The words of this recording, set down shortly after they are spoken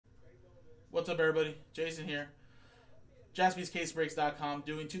What's up, everybody? Jason here. JaspysCaseBreaks.com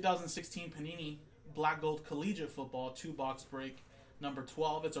doing 2016 Panini Black Gold Collegiate Football 2-box break number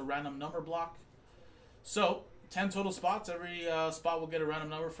 12. It's a random number block. So, 10 total spots. Every spot will get a random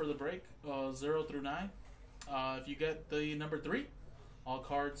number for the break, 0 through 9. If you get the number 3, all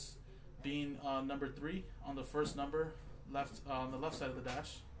cards being number 3 on the first number left on the left side of the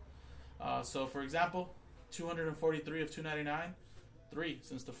dash. So, for example, 243 of 299. 3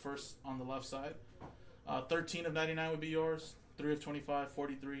 since the first on the left side. 13 of 99 would be yours. 3 of 25,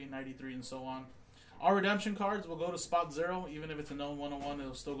 43, 93, and so on. All redemption cards will go to spot 0. Even if it's a known 101,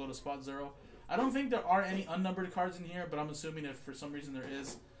 it'll still go to spot 0. I don't think there are any unnumbered cards in here, but I'm assuming if for some reason there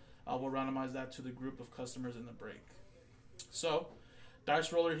is, we'll randomize that to the group of customers in the break. So,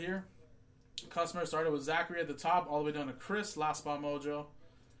 dice roller here. Customer started with Zachary at the top, all the way down to Chris, last spot mojo.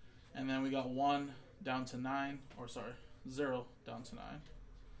 And then we got 1 down to 9, or sorry, 0 down to 9.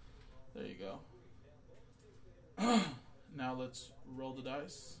 There you go. Now let's roll the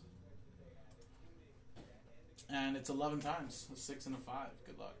dice. And it's 11 times. A 6 and a 5.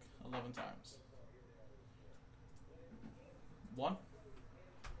 Good luck. 11 times. 1,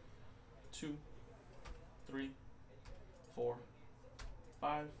 2, 3, 4,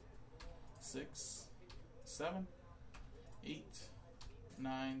 5, 6, 7, 8,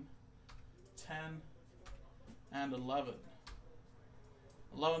 9, 10, and 11.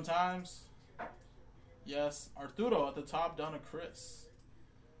 11 times. Yes. Arturo at the top down to Chris.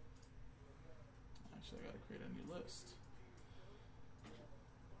 Actually, I got to create a new list.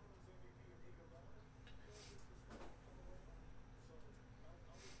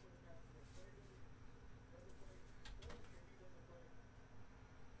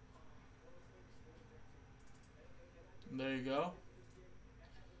 And there you go.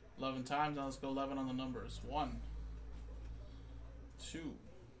 11 times. Now let's go 11 on the numbers. 1, 2,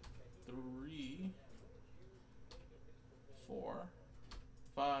 3, 4,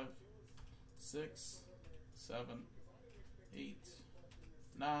 5, 6, 7, 8,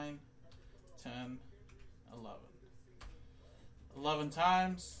 9, 10, 11. 11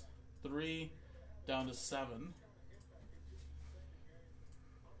 times. 3 down to 7.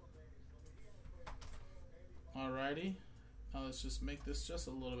 Alrighty. Now let's just make this just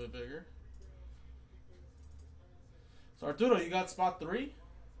a little bit bigger. So Arturo, you got spot 3.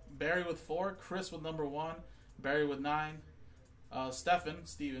 Barry with 4. Chris with number 1. Barry with 9. Steven,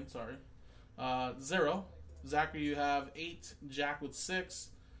 0. Zachary, you have 8. Jack with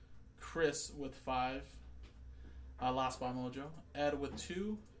 6. Chris with 5. Last spot mojo. Ed with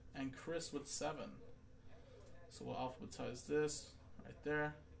 2. And Chris with 7. So we'll alphabetize this right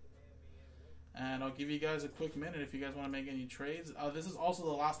there. And I'll give you guys a quick minute if you guys want to make any trades. This is also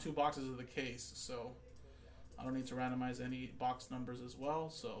the last 2 boxes of the case, so I don't need to randomize any box numbers as well.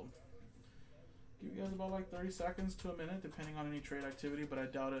 So give you guys about like 30 seconds to a minute, depending on any trade activity, but I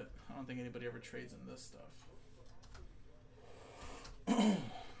doubt it. I don't think anybody ever trades in this stuff.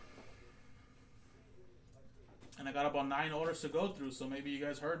 And I got about 9 orders to go through, so maybe you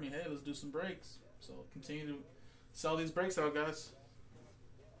guys heard me. Hey, let's do some breaks. So continue to sell these breaks out, guys.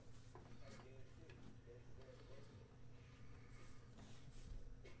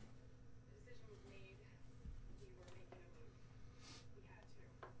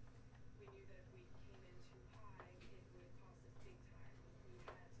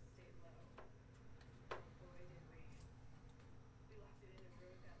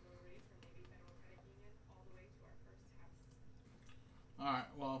 Alright,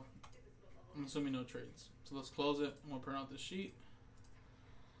 well, I'm assuming no trades. So let's close it and we'll print out the sheet.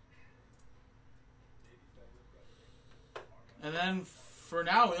 And then for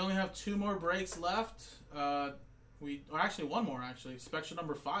now, we only have 2 more breaks left. Or actually 1 more, actually. Spectrum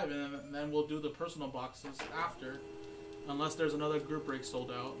number 5, and then we'll do the personal boxes after. Unless there's another group break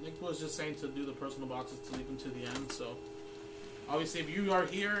sold out. Nick was just saying to do the personal boxes to leave them to the end, so obviously if you are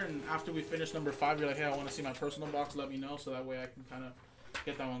here and after we finish number 5, you're like, hey, I want to see my personal box, let me know, so that way I can kind of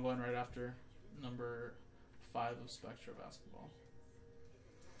get that one going right after number 5 of Spectra Basketball.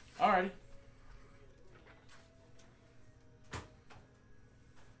 Alrighty.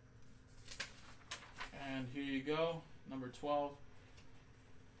 And here you go, number 12.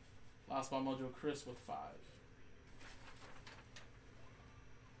 Last spot mojo, Chris with 5.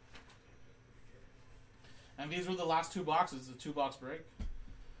 And these were the last 2 boxes, the 2-box break.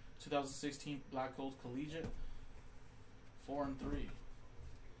 2016 Black Gold Collegiate, 4 and 3.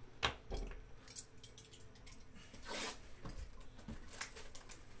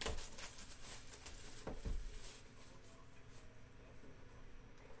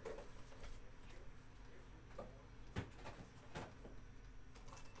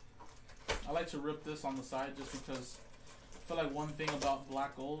 like to rip this on the side just because I feel like one thing about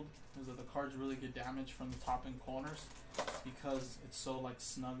black gold is that the cards really get damaged from the top and corners because it's so like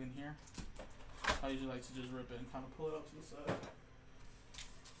snug in here. I usually like to just rip it and kind of pull it up to the side.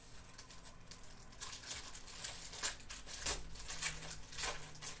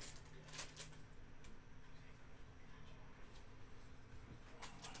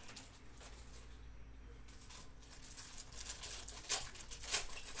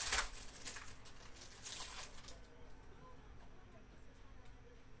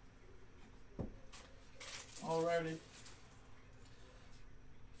 Alrighty.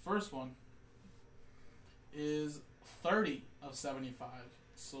 First one is 30 of 75.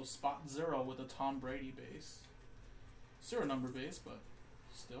 So spot 0 with a Tom Brady base. 0 number base, but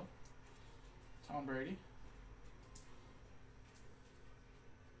still. Tom Brady.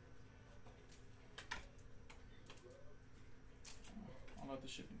 I'll let the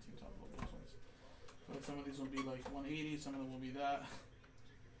shipping team talk about those ones. But some of these will be like 180, some of them will be that.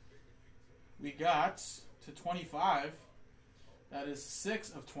 We got to 25. That is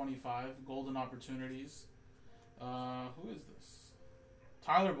 6 of 25 golden opportunities. Who is this?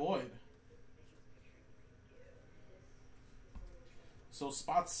 Tyler Boyd. So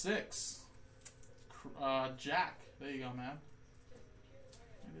spot 6. Jack. There you go, man.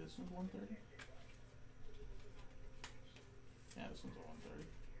 Maybe this one's 130. Yeah, this one's a 130.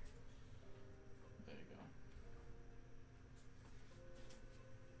 There you go.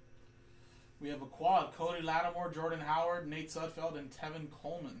 We have a quad. Cody Lattimore, Jordan Howard, Nate Sudfeld, and Tevin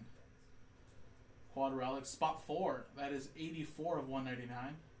Coleman. Quad relic. Spot 4. That is 84 of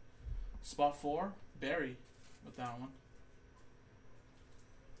 199. Spot 4. Barry with that one.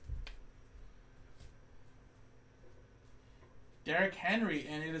 Derrick Henry,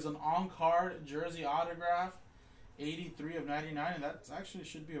 and it is an on-card jersey autograph. 83 of 99, and that actually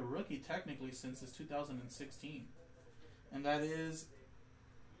should be a rookie technically since it's 2016. And that is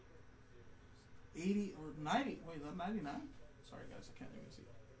 80 or 90. Wait, is that 99? Sorry guys, I can't even see.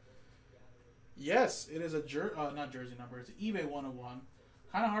 Yes, it is a not jersey number. It's an eBay 101.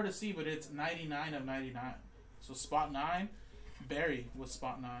 Kind of hard to see, but it's 99 of 99. So spot 9, Barry with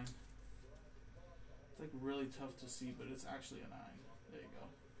spot 9. It's like really tough to see, but it's actually a 9. There you go.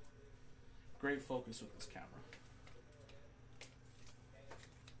 Great focus with this camera.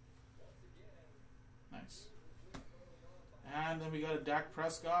 Nice. And then we got a Dak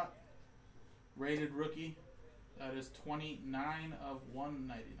Prescott rated rookie. That is 29 of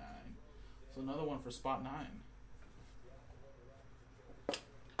 199. So another one for spot 9.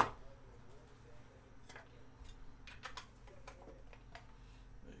 There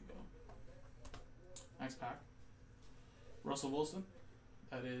you go. Next pack. Russell Wilson.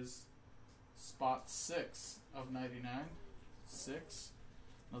 That is spot 6 of 99. 6.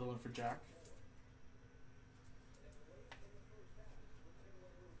 Another one for Jack.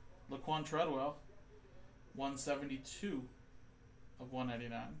 Laquan Treadwell, 172 of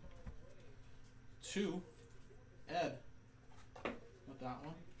 199. 2, Ed with that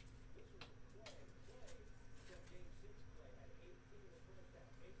one.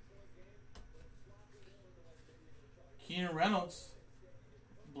 Keenan Reynolds,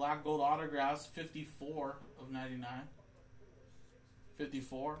 black gold autographs, 54 of 99.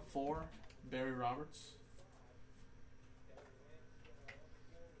 54, 4, Barry Roberts.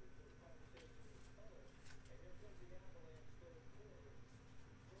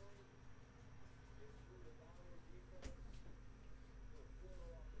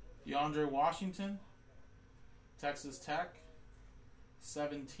 DeAndre Washington, Texas Tech,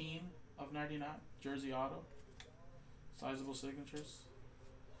 17 of 99, jersey auto, sizable signatures.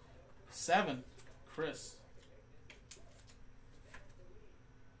 7, Chris.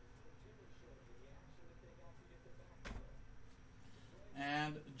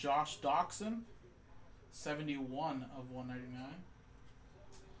 And Josh Doxson, 71 of 199.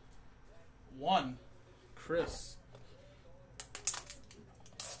 1, Chris.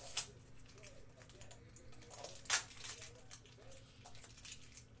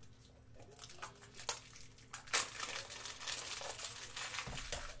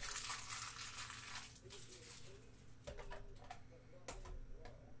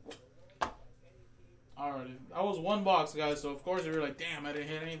 Alrighty, that was one box, guys. So of course you were like, "Damn, I didn't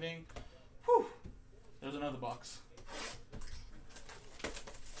hit anything." Whew. There's another box.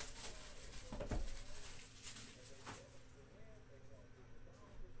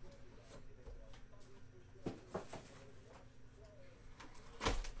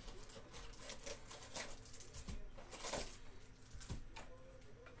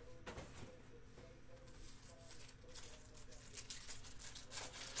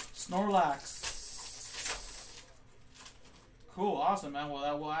 Snorlax. Cool, awesome, man.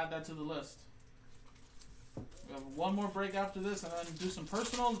 Well, we'll add that to the list. We have one more break after this and then do some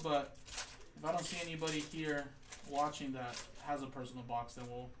personals, but if I don't see anybody here watching that has a personal box, then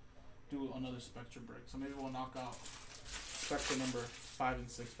we'll do another Spectra break. So maybe we'll knock out Spectra number 5 and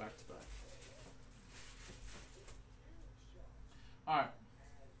 6 back to back. Alright.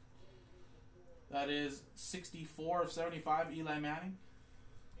 That is 64 of 75, Eli Manning.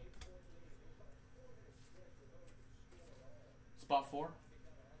 Spot 4,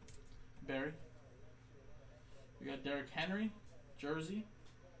 Barry. We got Derrick Henry, jersey,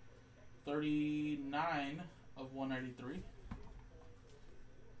 39 of 193.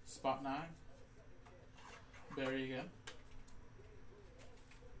 Spot 9, Barry again.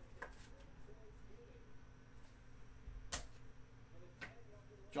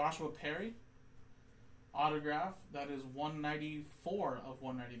 Joshua Perry, autograph, that is 194 of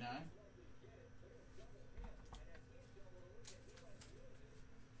 199.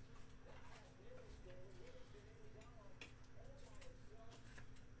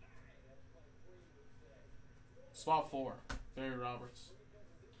 Spot 4, Barry Roberts.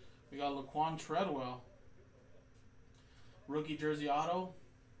 We got Laquan Treadwell, rookie jersey auto.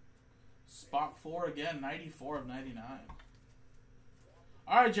 Spot 4 again, 94 of 99.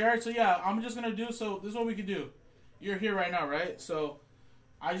 Alright, Jared, so yeah, I'm just going to do, so this is what we can do. You're here right now, right? So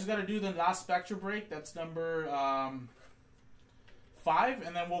I just got to do the last Spectra break. That's number 5,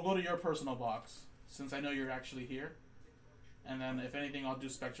 and then we'll go to your personal box, since I know you're actually here. And then if anything, I'll do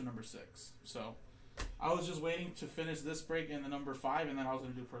Spectra number 6. So I was just waiting to finish this break in the number 5, and then I was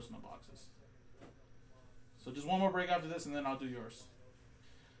going to do personal boxes. So just one more break after this, and then I'll do yours.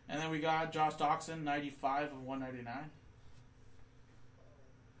 And then we got Josh Doxson, 95 of 199.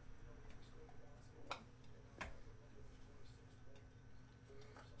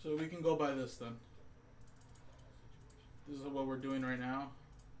 So we can go by this then. This is what we're doing right now.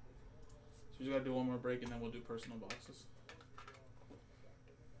 So we just gotta do one more break and then we'll do personal boxes.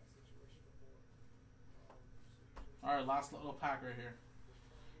 Alright, last little pack right here.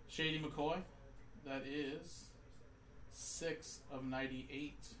 Shady McCoy. That is 6 of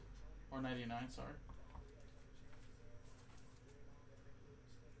 98. Or 99, sorry.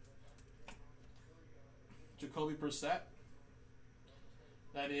 Jacoby Brissett.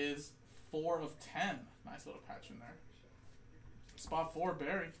 That is 4 of 10. Nice little patch in there. Spot 4,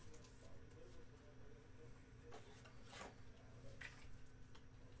 Barry.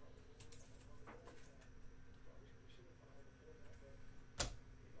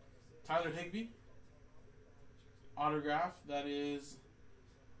 Tyler Higbee. Autograph. That is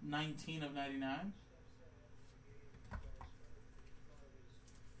 19 of 99.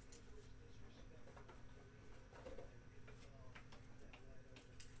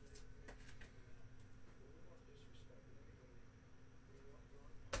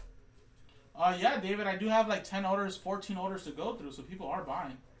 Yeah, David, I do have like 10 orders, 14 orders to go through, so people are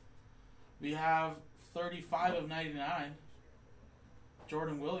buying. We have 35 of 99.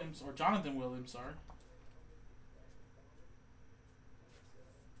 Jonathan Williams, sorry.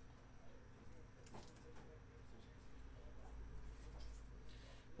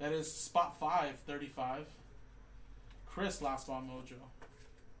 That is spot 5, 35. Chris, last spot mojo.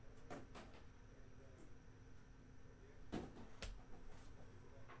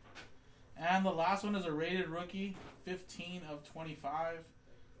 And the last one is a rated rookie, 15 of 25,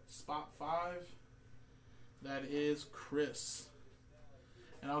 spot 5. That is Chris.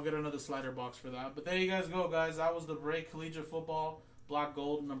 And I'll get another slider box for that. But there you guys go, guys. That was the break. Collegiate football, block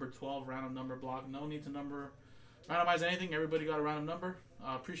gold, number 12, random number block. No need to randomize anything. Everybody got a random number.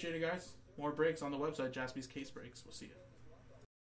 Appreciate it, guys. More breaks on the website, Jaspy's Case Breaks. We'll see you.